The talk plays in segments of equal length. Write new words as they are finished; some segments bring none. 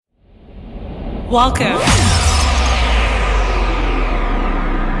Welcome.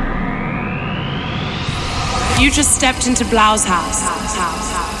 You just stepped into Blau's house.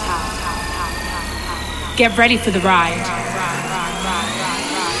 Get ready for the ride.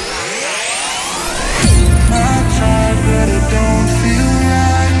 I tried, but it don't feel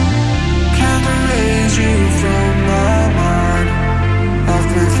right. Can't erase you from my mind. I've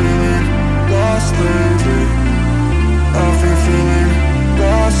been feeling lost lately. I've been feeling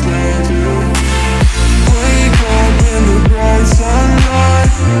lost lately. Wake up in the bright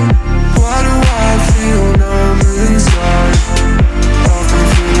sunlight. Why do I feel numb inside? I've been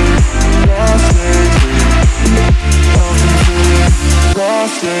feeling lost lately. I've been feeling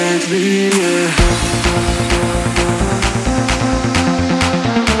lost lately, yeah.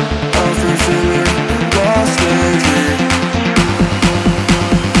 I've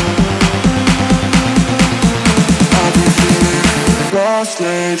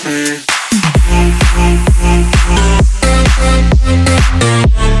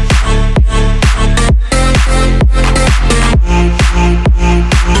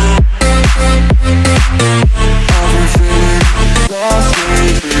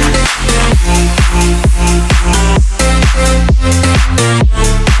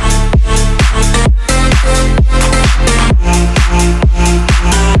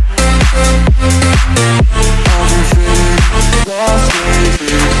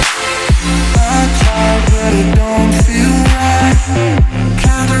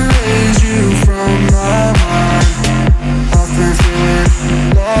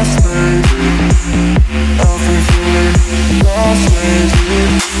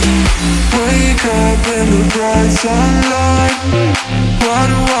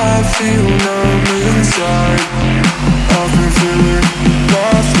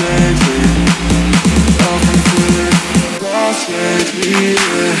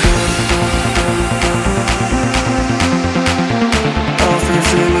been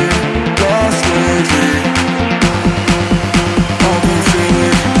feeling lost lately. I've been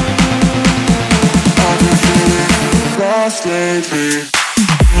feeling lost lately.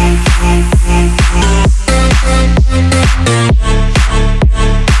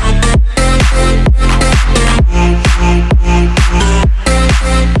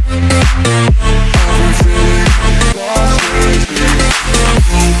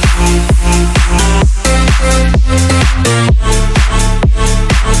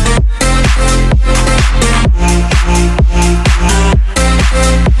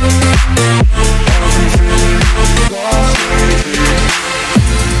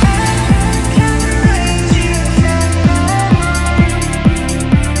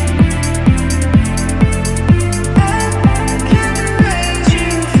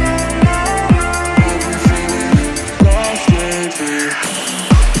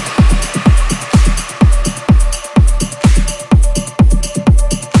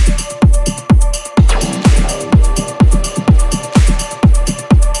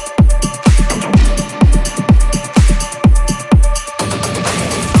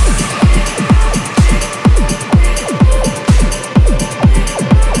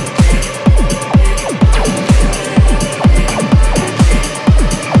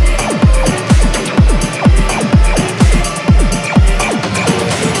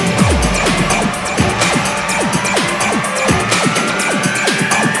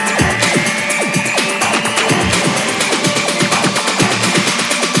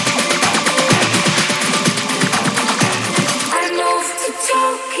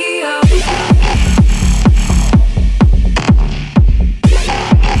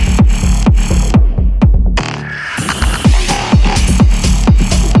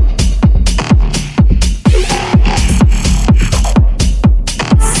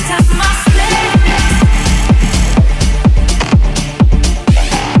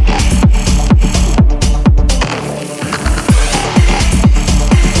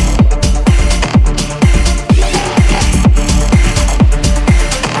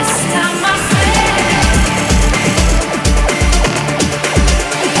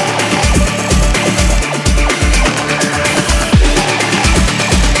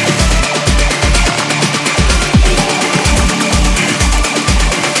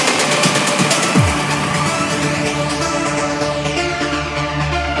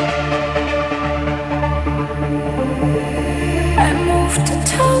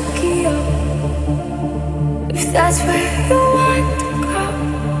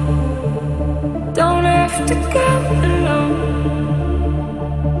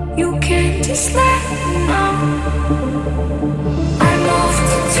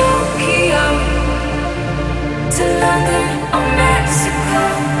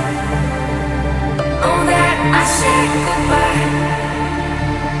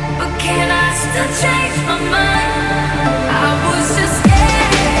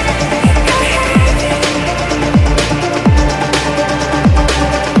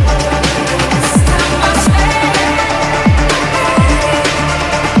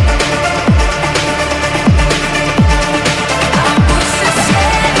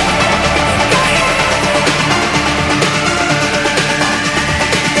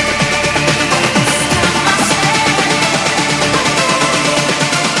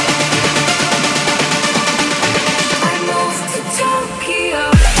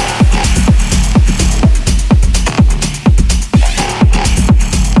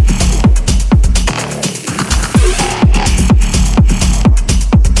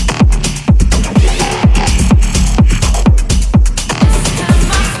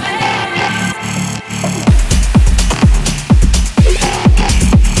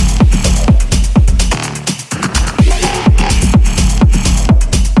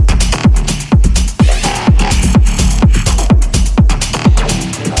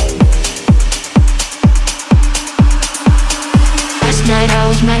 Last night I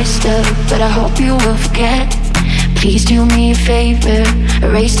was messed up, but I hope you will forget. Please do me a favor,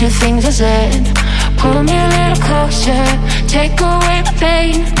 erase the things I said. Pull me a little closer, take away my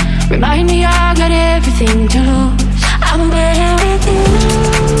pain. Remind me I got everything to lose. I'm better with you.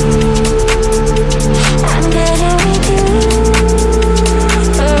 I'm better with you.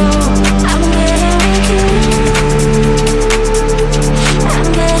 Oh, I'm better with you. I'm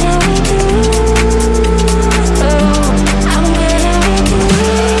better with you. Oh, I'm better with you.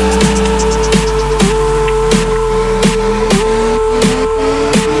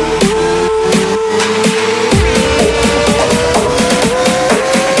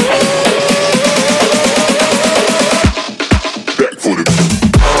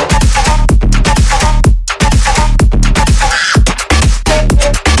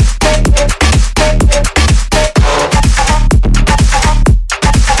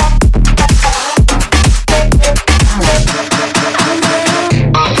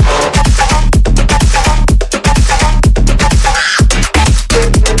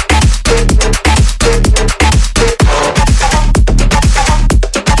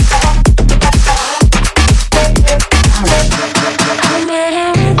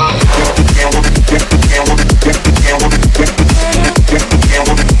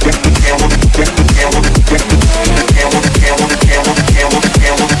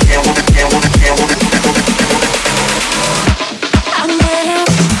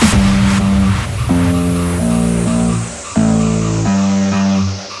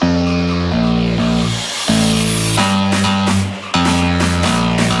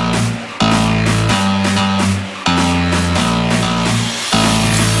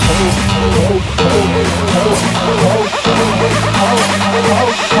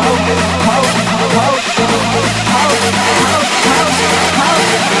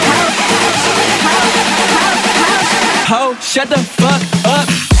 Ho, shut the fuck up.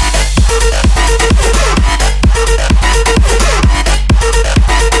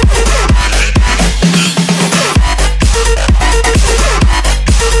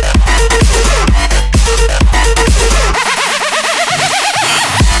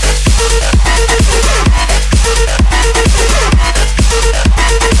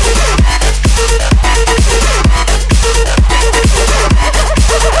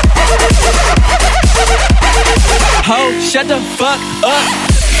 Ho, shut the fuck up.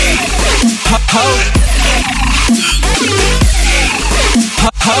 Ho,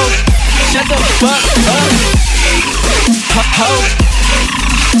 ho, shut the fuck up.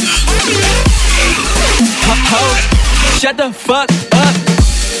 Ho, shut the fuck up.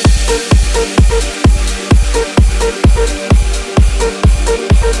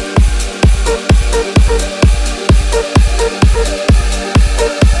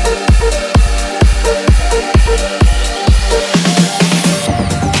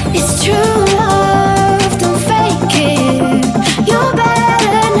 It's true love, don't fake it. You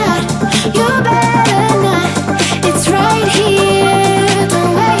better not, you better not. It's right here,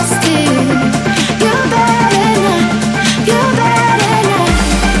 don't waste it. You better not, you better not.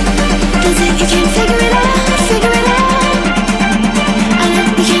 Don't think you can figure it out, figure it out. I know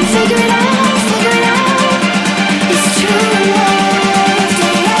you can figure it out, figure it out. It's true love,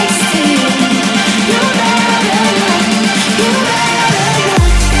 don't waste it. You better not, you better not.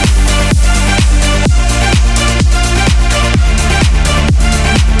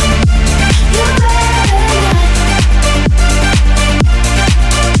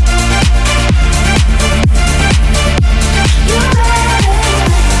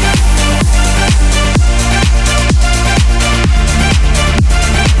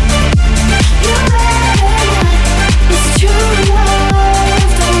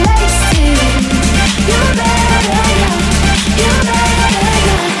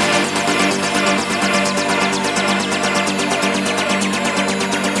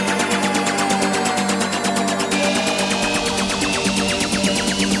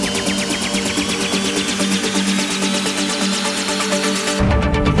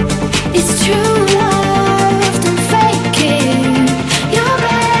 It's true love, don't fake it. You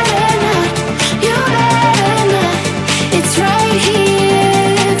better not, you better not. It's right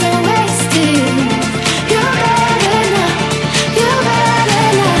here, don't waste it. You better not, you better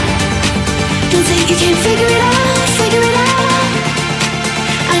not. Don't think you can figure it out, figure it out.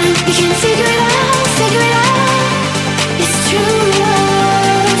 I know you can figure it out, figure it out. It's true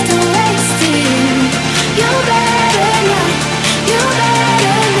love, don't waste it. You better not, you better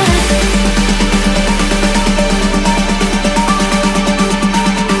not.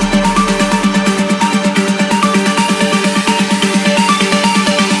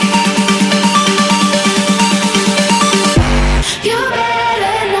 You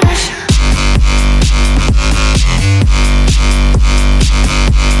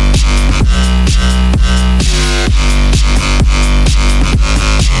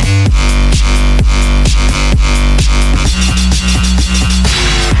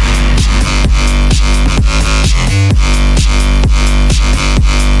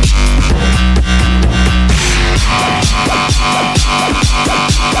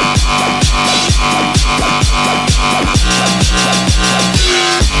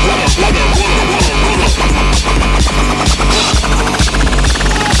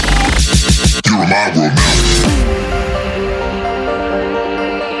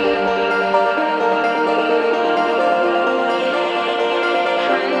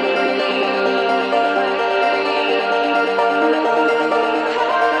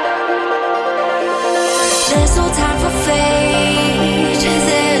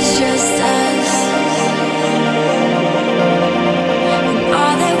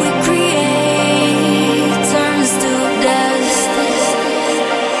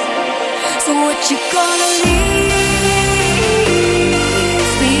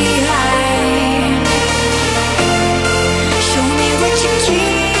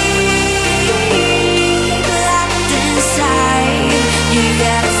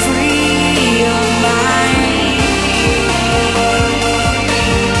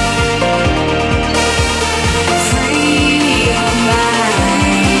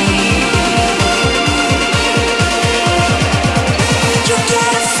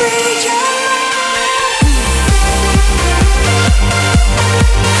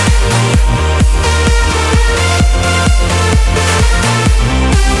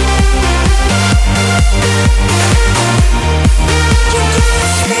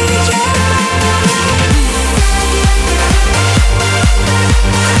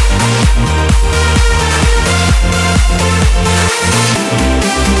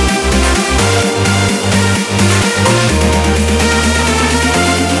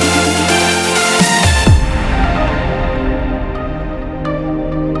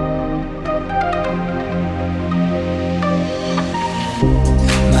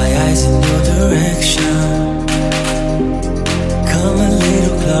eyes in your direction. Come a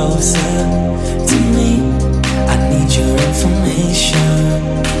little closer to me. I need your information.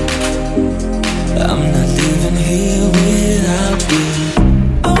 I'm not leaving here without you.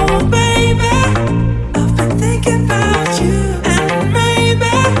 Oh baby, I've been thinking about you. And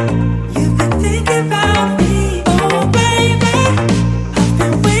maybe you've been thinking about me. Oh baby, I've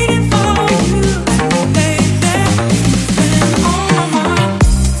been waiting for you. And lately you've been on my mind.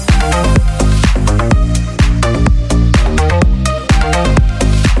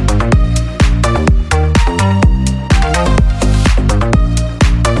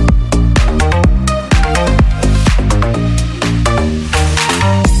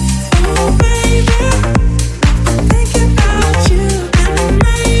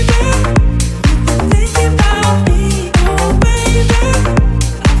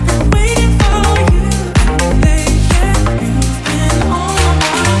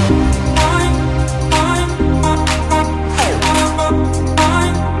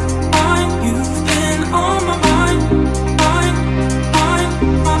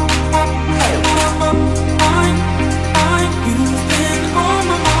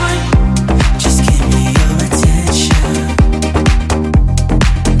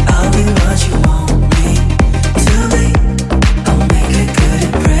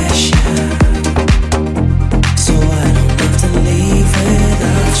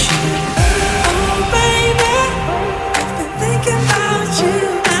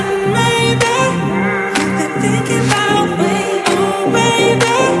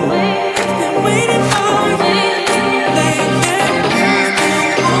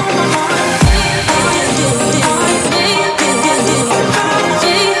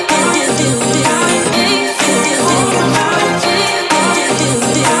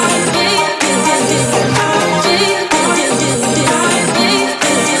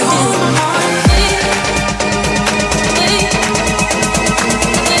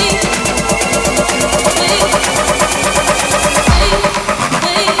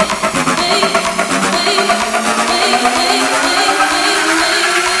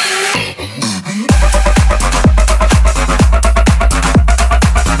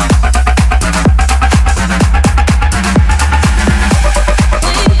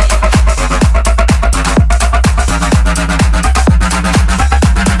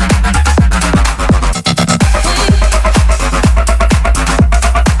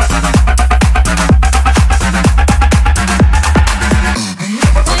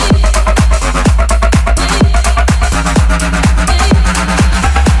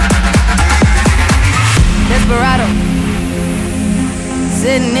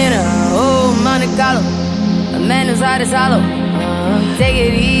 Sitting in a old Monte Carlo, a man whose heart is hollow. Take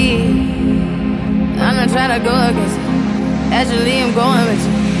it easy. I'm not trying to go against you. Actually, I'm going with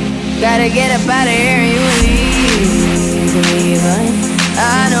you. Gotta get up out of here and you leave.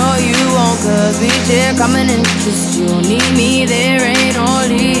 I know you won't, cause we share common interest. You don't need me, there ain't no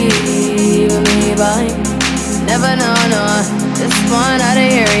leaving me behind. Never know, no, just one out of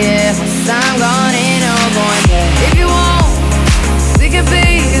here, yeah. Once I'm gone, ain't no going back. If you want, we could be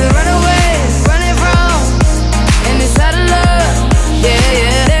the runaways, running from in this side of love, yeah,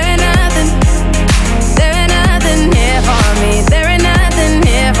 yeah. There ain't nothing here for me. There ain't nothing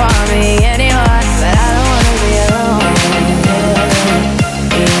here for me anymore. But I don't wanna be alone.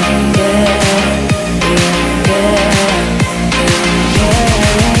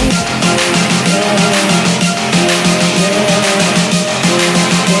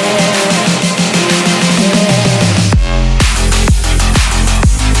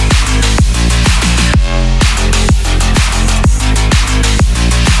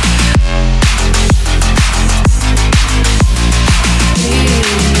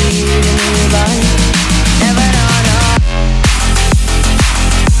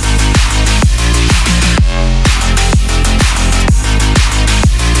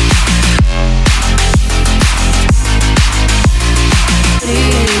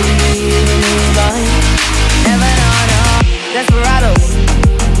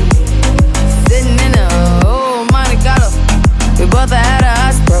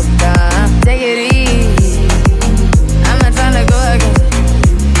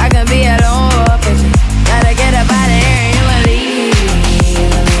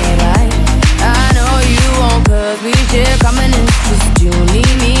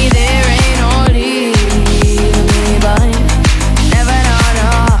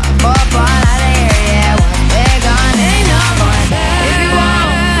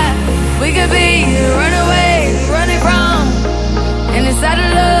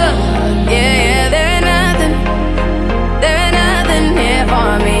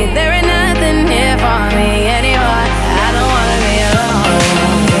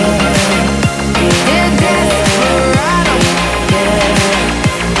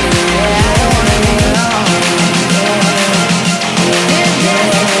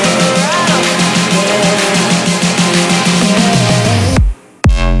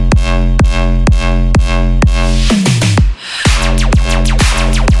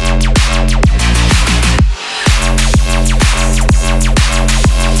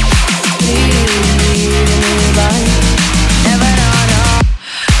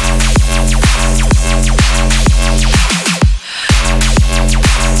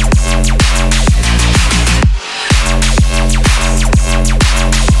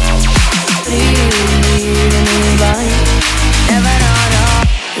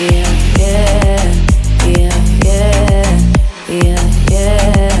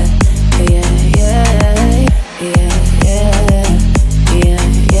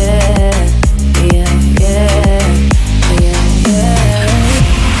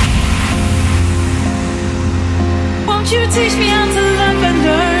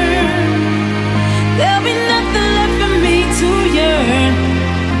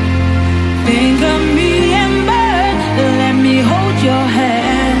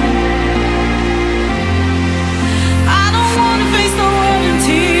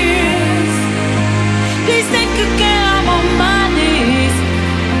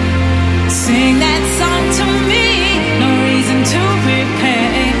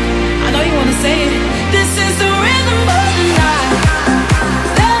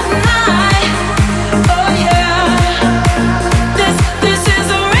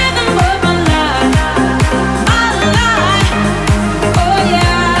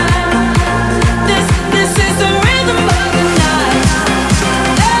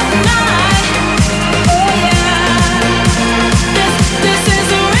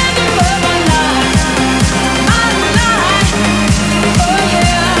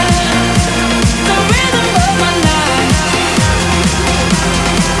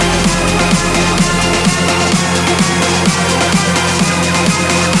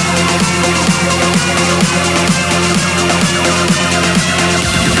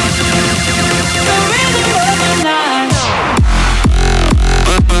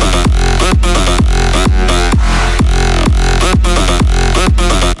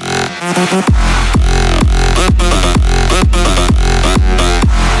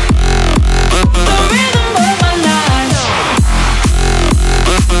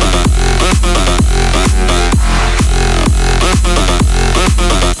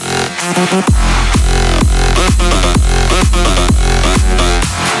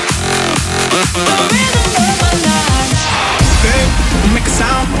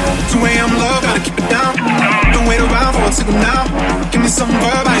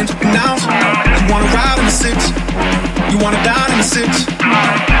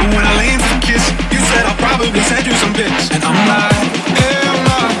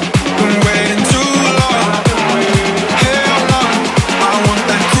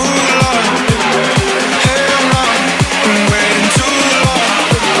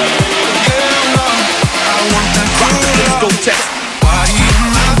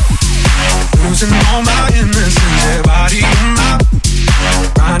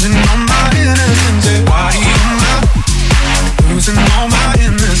 Losing all my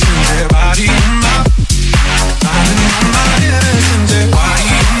innocence, yeah, body in my, riding on my innocence.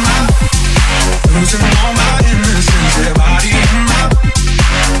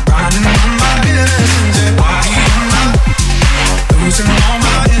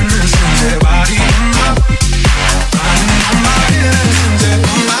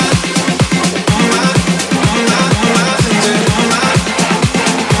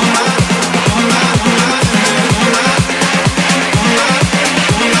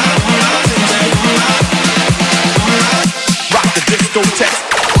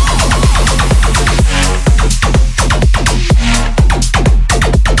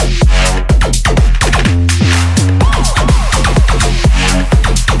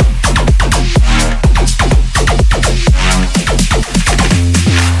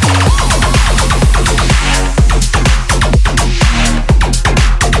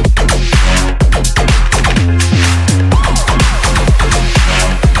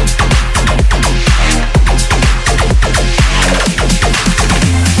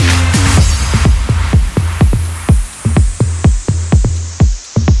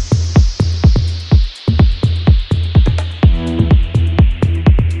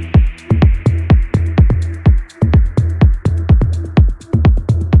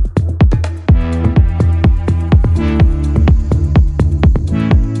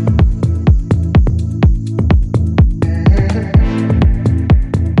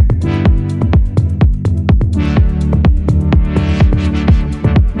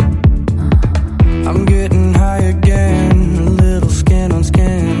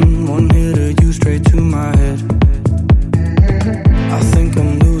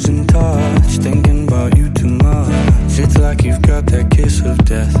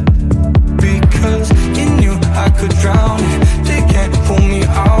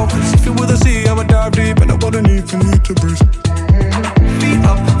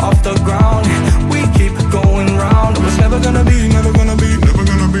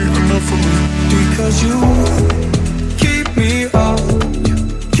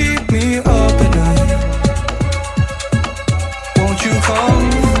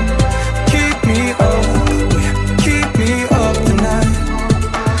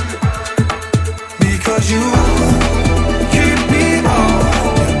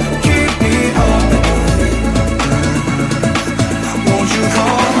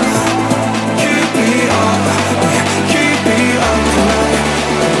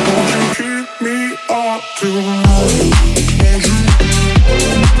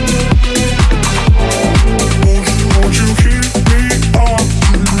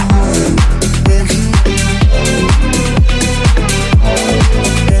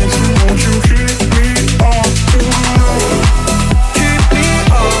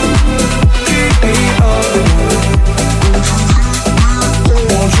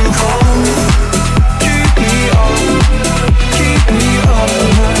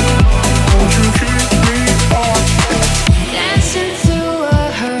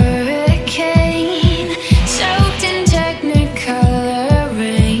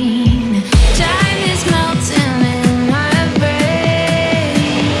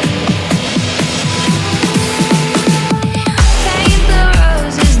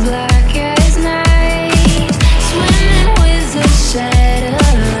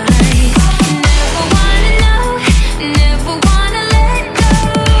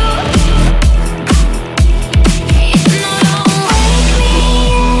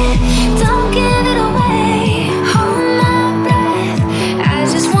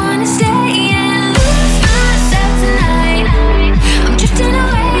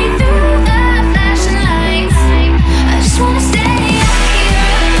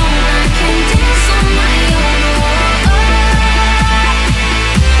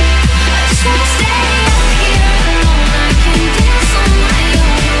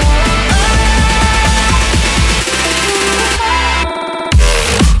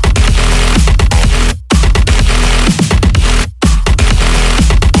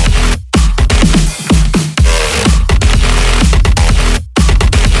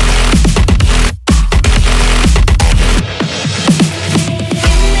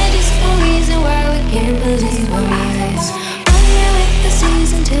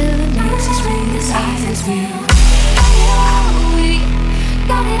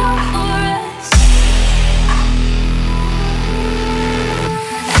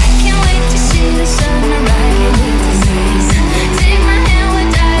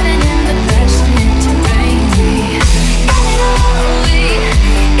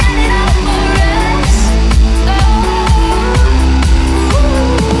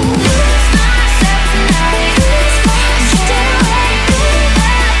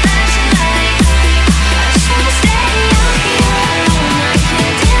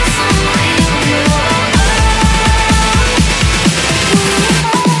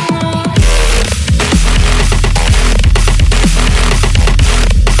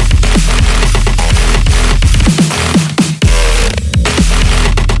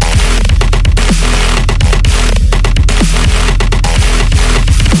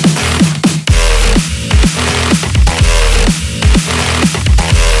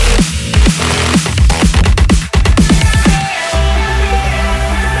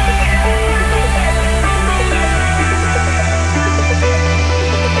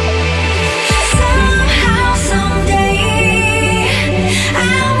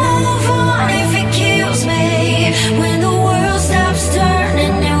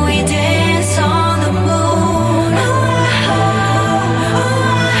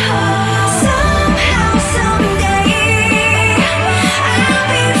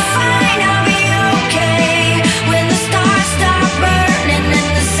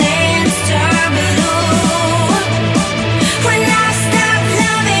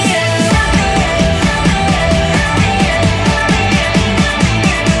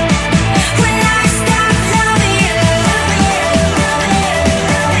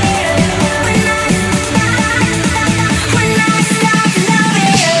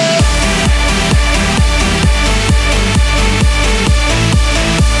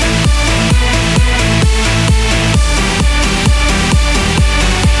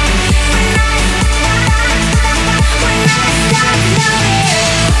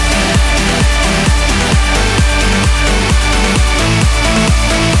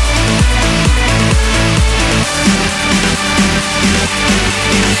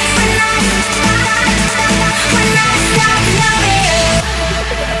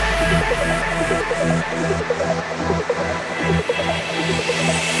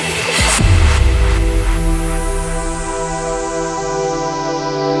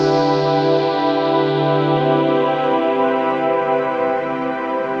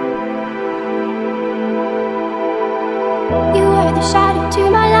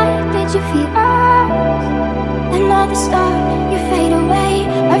 be ours. Another star, you fade away.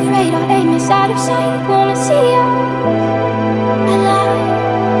 Afraid our aim is out of sight. Wanna see us alive.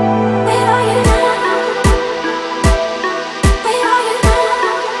 Where are you now? Where are you now?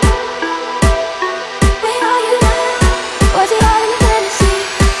 Where are you now? Was it all in fantasy?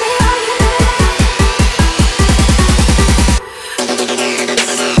 Where are you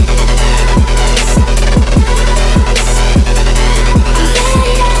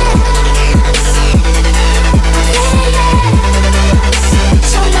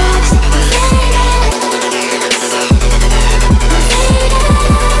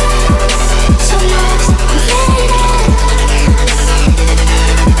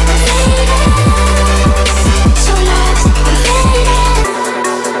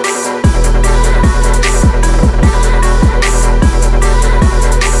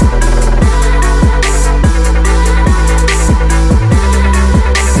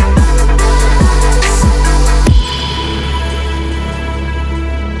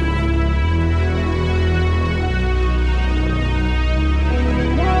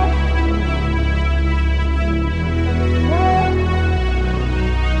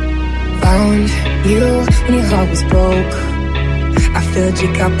you when your heart was broke. I filled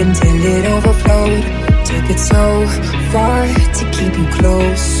your cup until it overflowed. Took it so far to keep you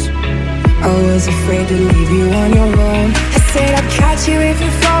close. I was afraid to leave you on your own. I said I'd catch you if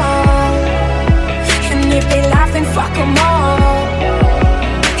you fall, and if they laugh then fuck them all.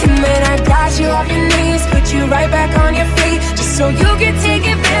 And then I got you off your knees, put you right back on your feet, just so you could take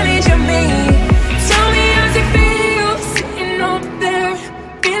advantage of me. Tell me how's it feel sitting up there,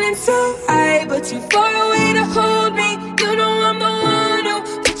 feeling so high, but too far away to hold me. You know I'm the one who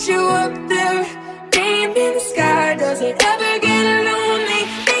put you up there, named in the sky. Does it ever get lonely,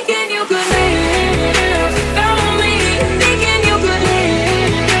 thinking you could live without me, thinking you could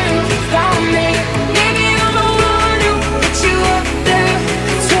live without me? Maybe I'm the one who put you up there. I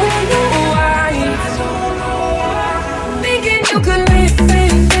don't know why, thinking you could live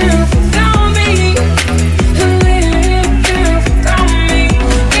without me.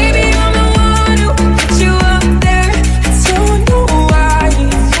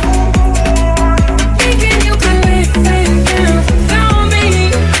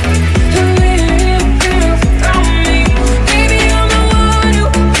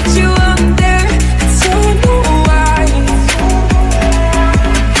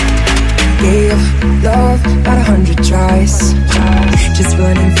 Love about 100 tries, just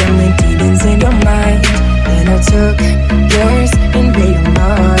running from the demons in your mind. Then I took yours and made them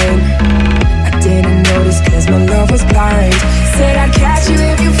mine. I didn't notice cause my love was blind. Said I'd catch you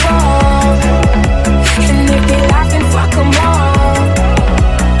if you fall, and if they laugh then fuck them all.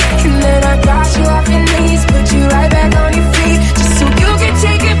 And then I got you off your knees, put you right back on your feet, just so you can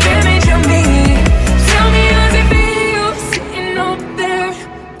take advantage of me. Tell me how's it feel sitting up there,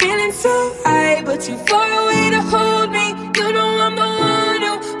 feeling so high, but too far away to hold me. You know I'm the one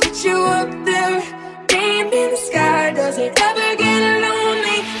who put you up there, named in the sky. Does it ever get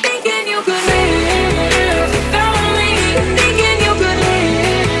lonely, thinking you could live without me, thinking you could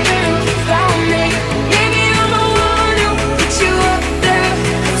live without me? Maybe I'm the one who put you up there.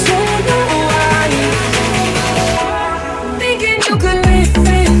 I don't know why, thinking you could live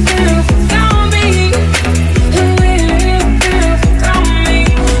without me, live without me.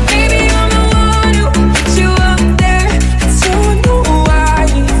 Maybe I'm the one who put you up there. I don't know why,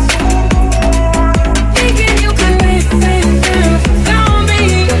 thinking you could live without me,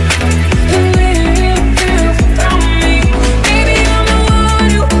 live without me. Maybe I'm the one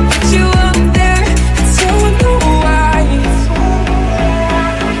who put you up there. I don't know why.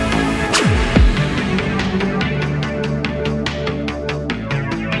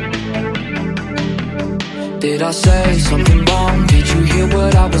 Did I say something wrong? Did you hear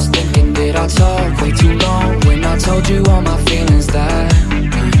what I was thinking? Did I talk way too long when I told you all my feelings that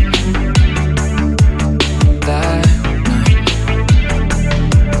night?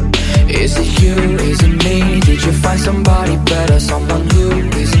 Is it you, is it me? Did you find somebody better, someone who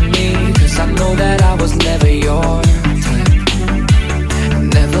isn't me? Cause I know that I was never your type,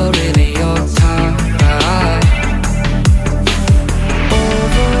 never really your type.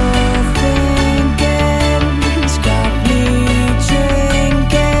 Overthinking's got me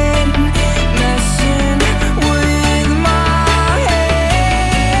drinking, messing with my head.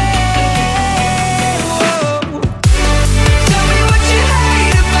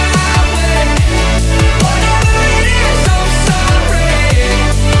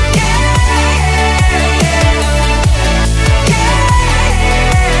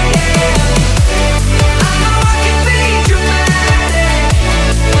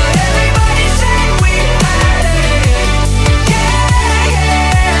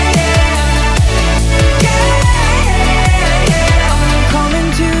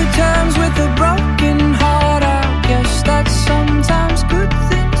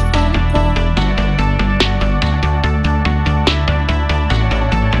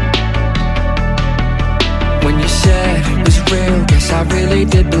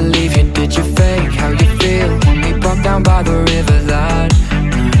 did believe you. Did you fake how you feel when we broke down by the river that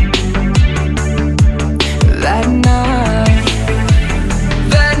night?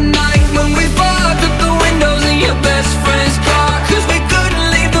 That night when we fogged up the windows in your best friend's car, 'cause we couldn't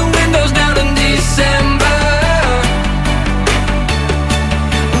leave the windows down in December.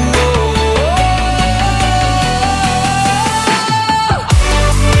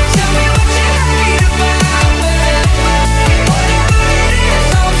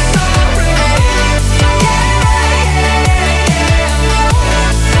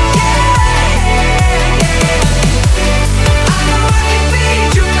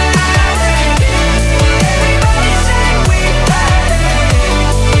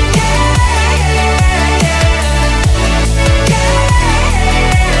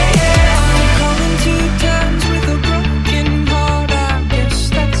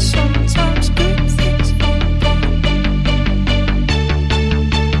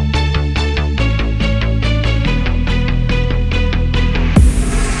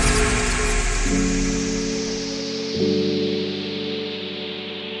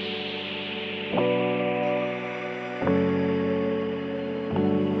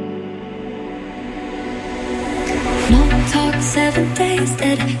 No talk, 7 days,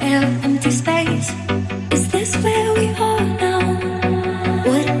 dead air, empty space. Is this where we are now?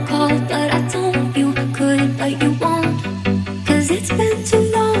 Would call, but I don't. You could, but you won't. 'Cause it's been too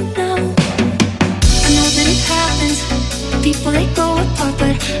long now. I know that it happens. People, they go apart,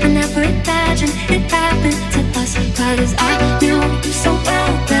 but I never imagined it happened to us. 'Cause I knew you so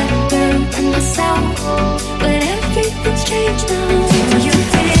well, better than myself. But everything's changed now. Do you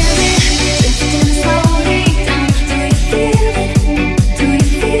feel it? Drifting slowly down. Do you feel it? Do you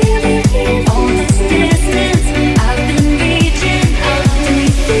feel it? All this distance I've been reaching out. Do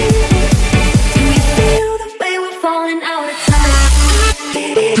you feel it? Do you feel the way we're falling out of time?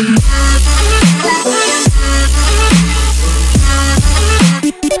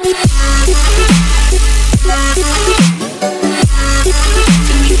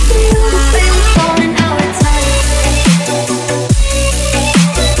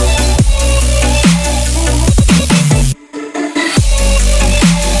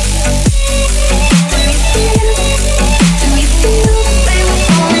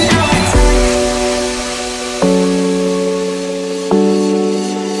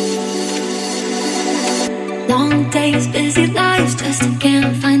 Long days, busy lives, just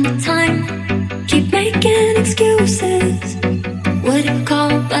can't find the time. Keep making excuses. Wouldn't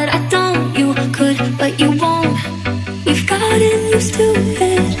call, but I don't. You could, but you won't. We've gotten used to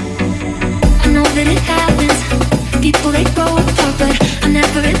it. I know that it happens. People, they grow apart, but I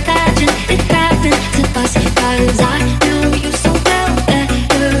never imagined it happened to us. 'Cause I knew you so well,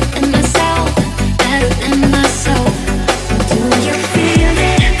 better than myself, better than myself. Do you feel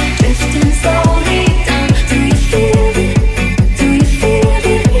it? Drifting slowly down. Do you feel it? Do you feel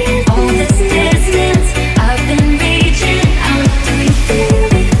it? All this distance I've been reaching out. Do you feel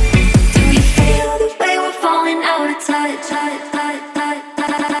it? Do you feel the way we're falling out of touch?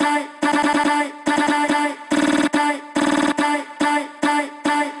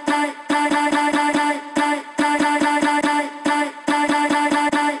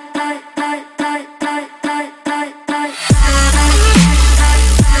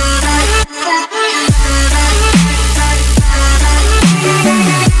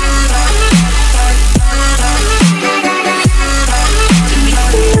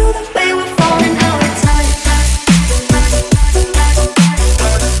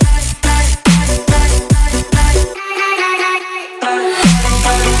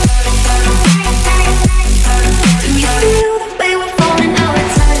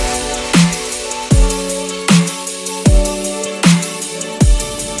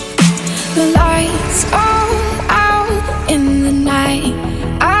 The lights go out in the night.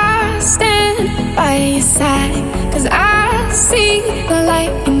 I stand by your side, 'cause I see the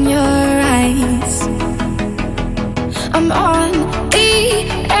light in your eyes. I'm on the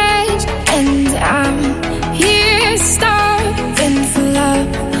edge and I'm here starving for love.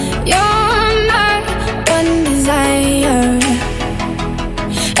 You're my one desire.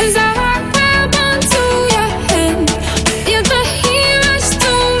 As I grab onto your hand, you're the heroes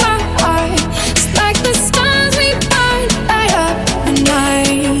to my heart. It's like the stars we burn light up the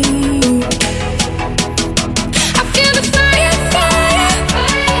night. I feel the fire, fire,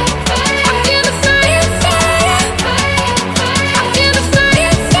 fire.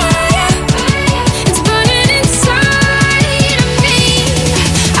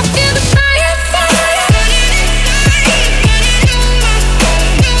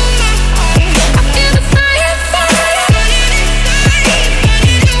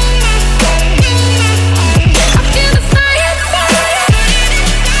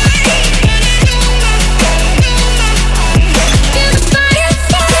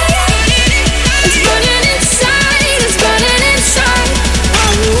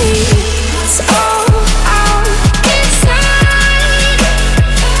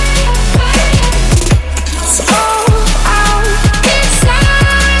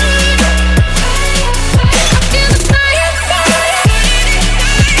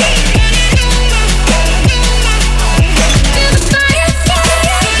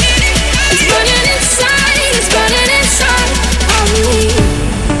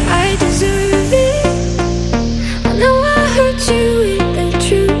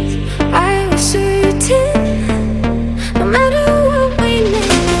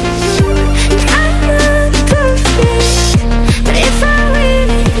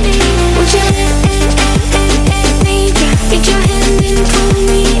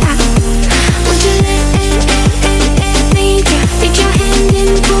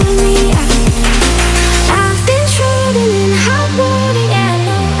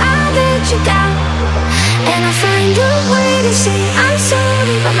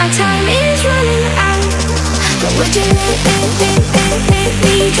 Would you let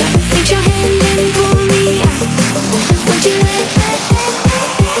me drop? Reach your hand and pull me out. Would you let me drop?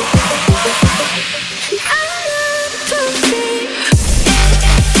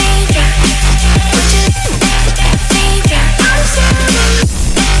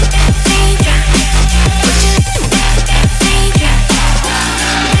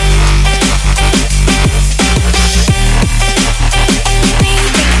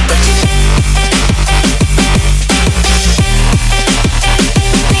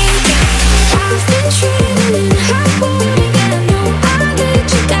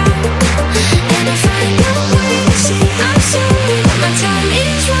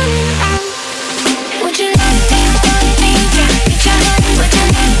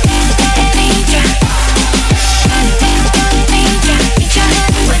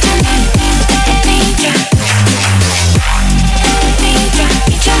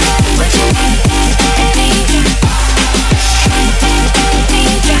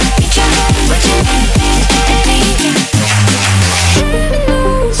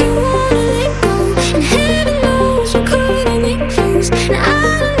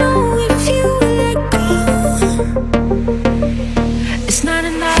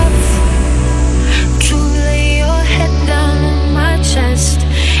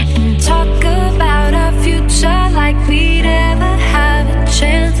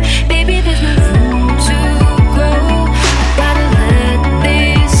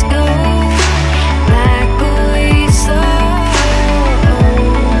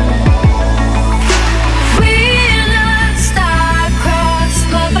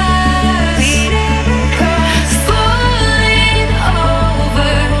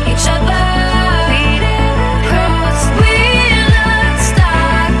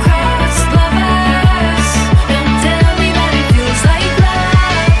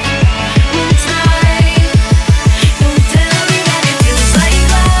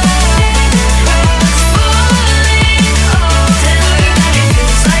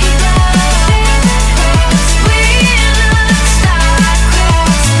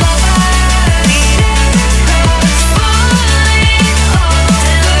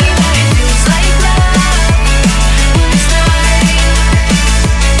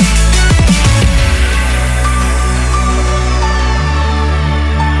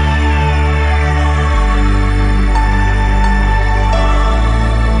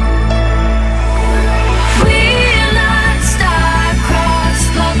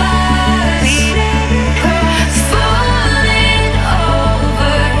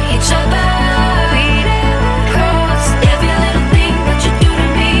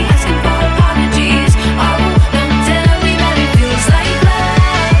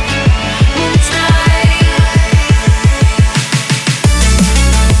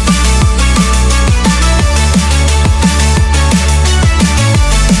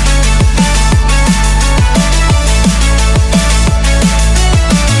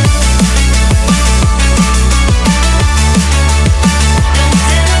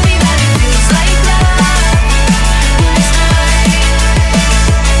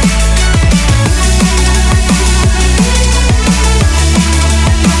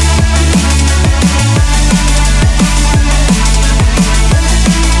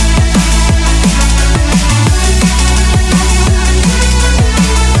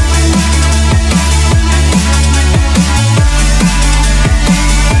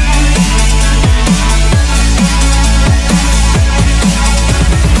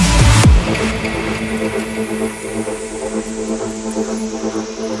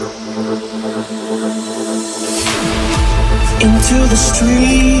 Into the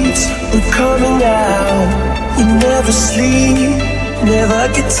streets, we're coming out. We never sleep, never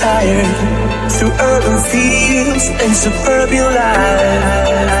get tired. Through urban fields and suburban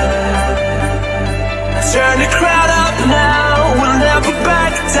life. Turn the crowd up now, we'll never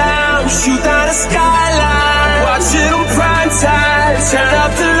back down. Shoot down the skyline, watch it on prime time. Turn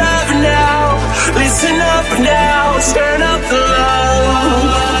up the love now, listen up now. Turn up the love.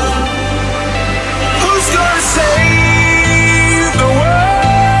 Who's gonna save the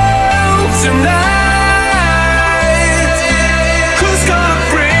world tonight? Who's gonna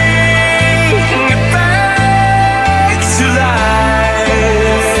bring it back to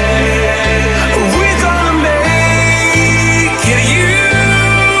life? We're gonna make it, you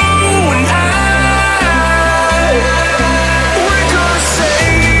and I. We're gonna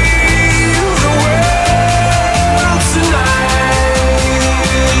save the world tonight.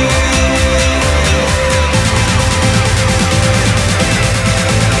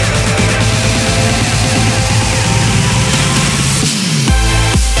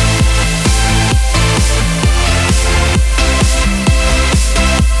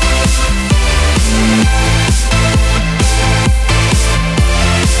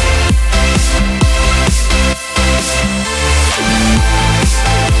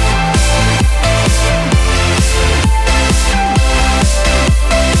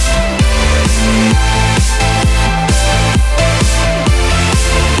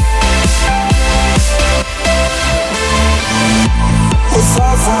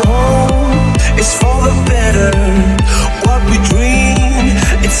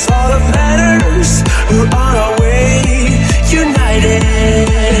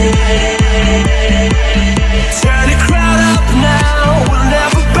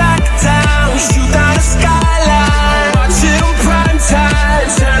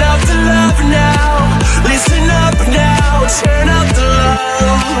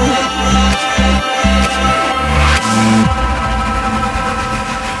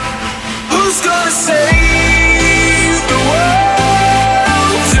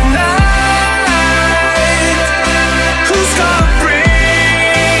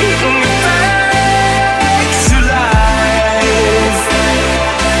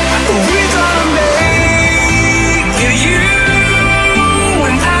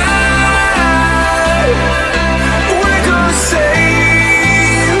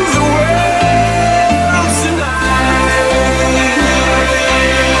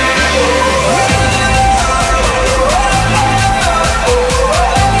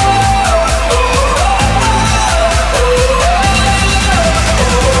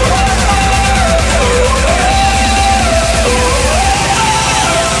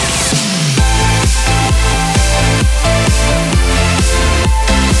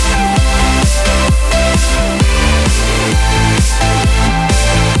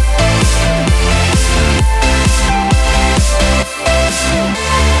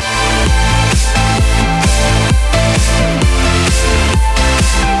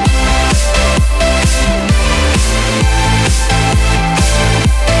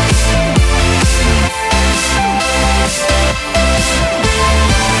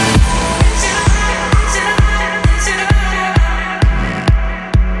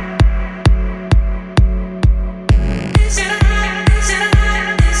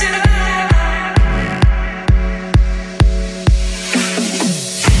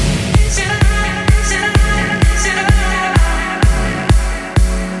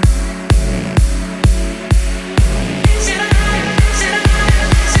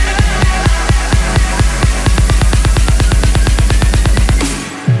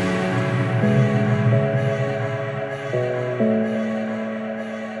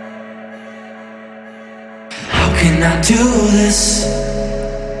 can I do this?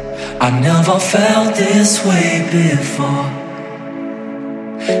 I never felt this way before.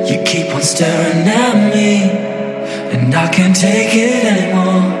 You keep on staring at me, and I can't take it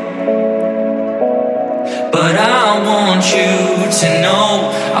anymore. But I want you to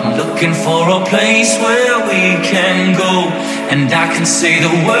know I'm looking for a place where we can go, and I can say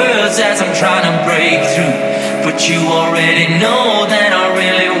the words as I'm trying to break through. But you already know that I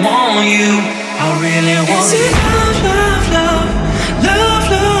really want you. I really want you. Is it love, love, love, love,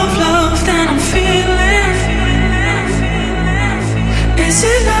 love, love that I'm feeling? Is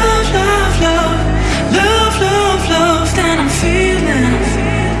it love, love, love, love, love, love that I'm feeling?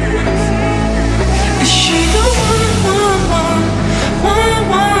 Is she the one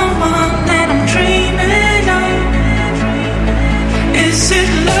that I'm dreaming of? Is it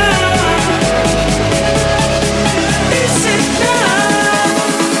love? Is it love?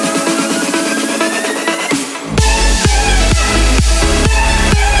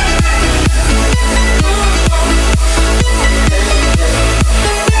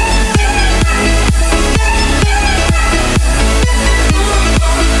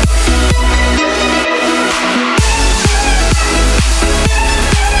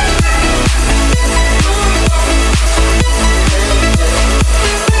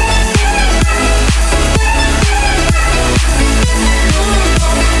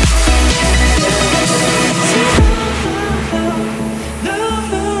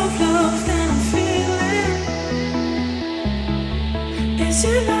 Is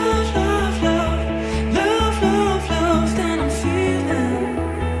it love, love, love, love, love, love that I'm feeling?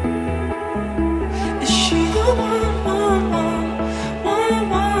 Is she the one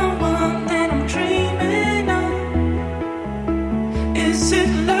that I'm dreaming of? Is it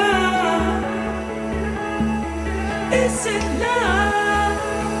love? Is it love?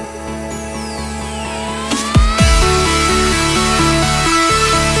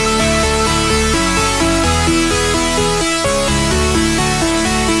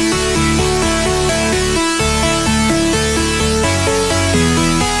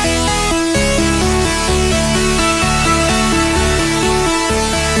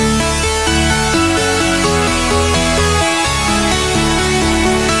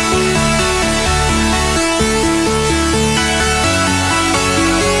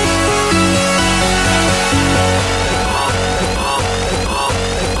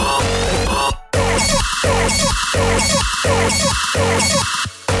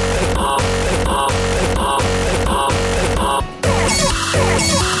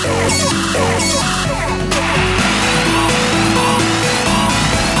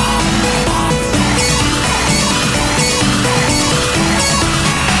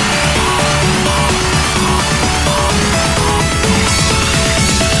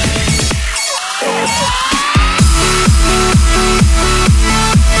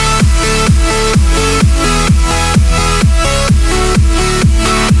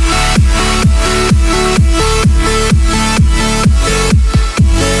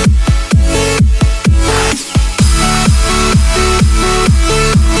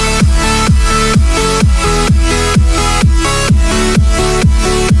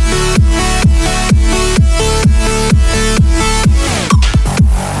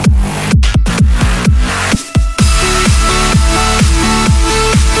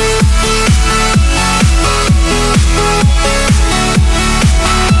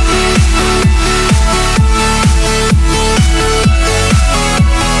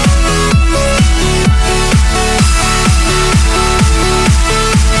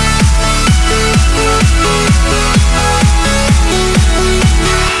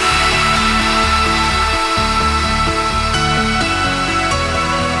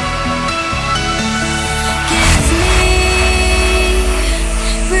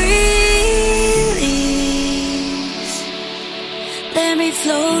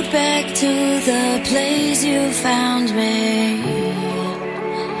 back to the place you found me.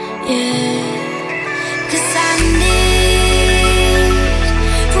 Yeah, 'cause I need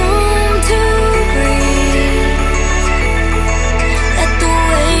room to breathe. Let the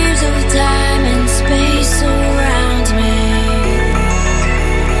waves of time and space surround me.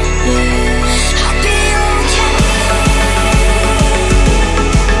 Yeah, I'll be okay.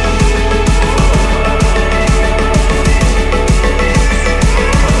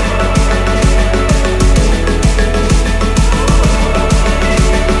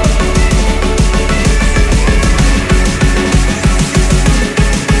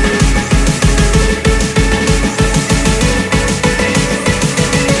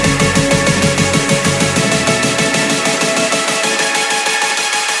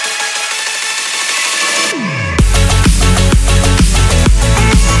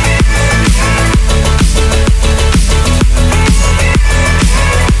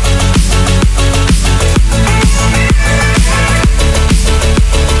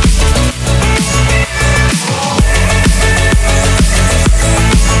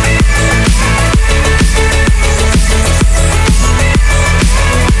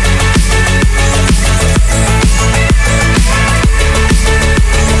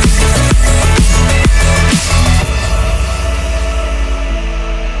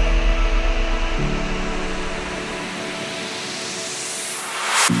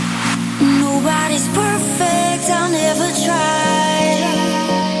 Nobody's perfect, I'll never try.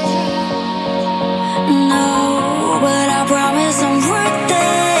 No, but I promise I'm worth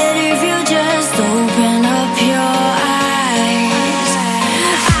it if you just open up your eyes.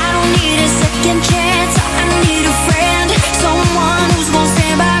 I don't need a second chance, I need a friend, someone who's gonna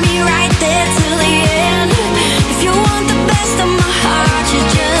stand by me right there till the end. If you want the best of my heart, you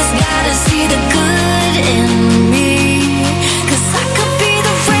just gotta see the good in me. 'Cause I could be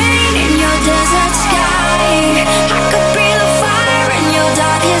the rain in your desert sky, I could be the fire in your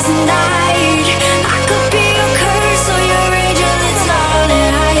darkest night, I could be your curse or your angel, it's all in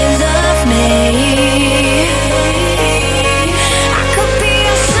how you love me. I could be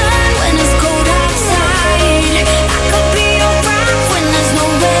your sun when it's cold outside, I could be your rock when there's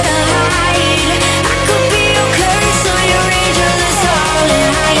nowhere to hide, I could be your curse or your angel, it's all in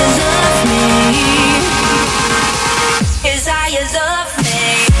how you love me. Is how you love me.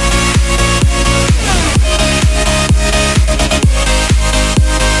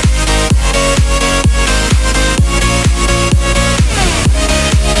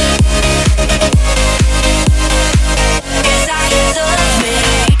 Is how you love me.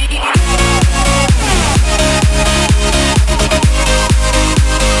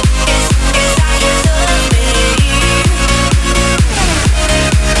 Is how you love me. Is how you love me.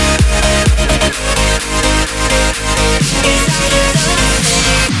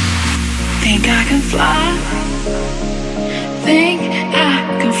 Think I can fly. Think I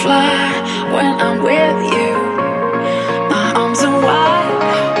can fly when I'm with you.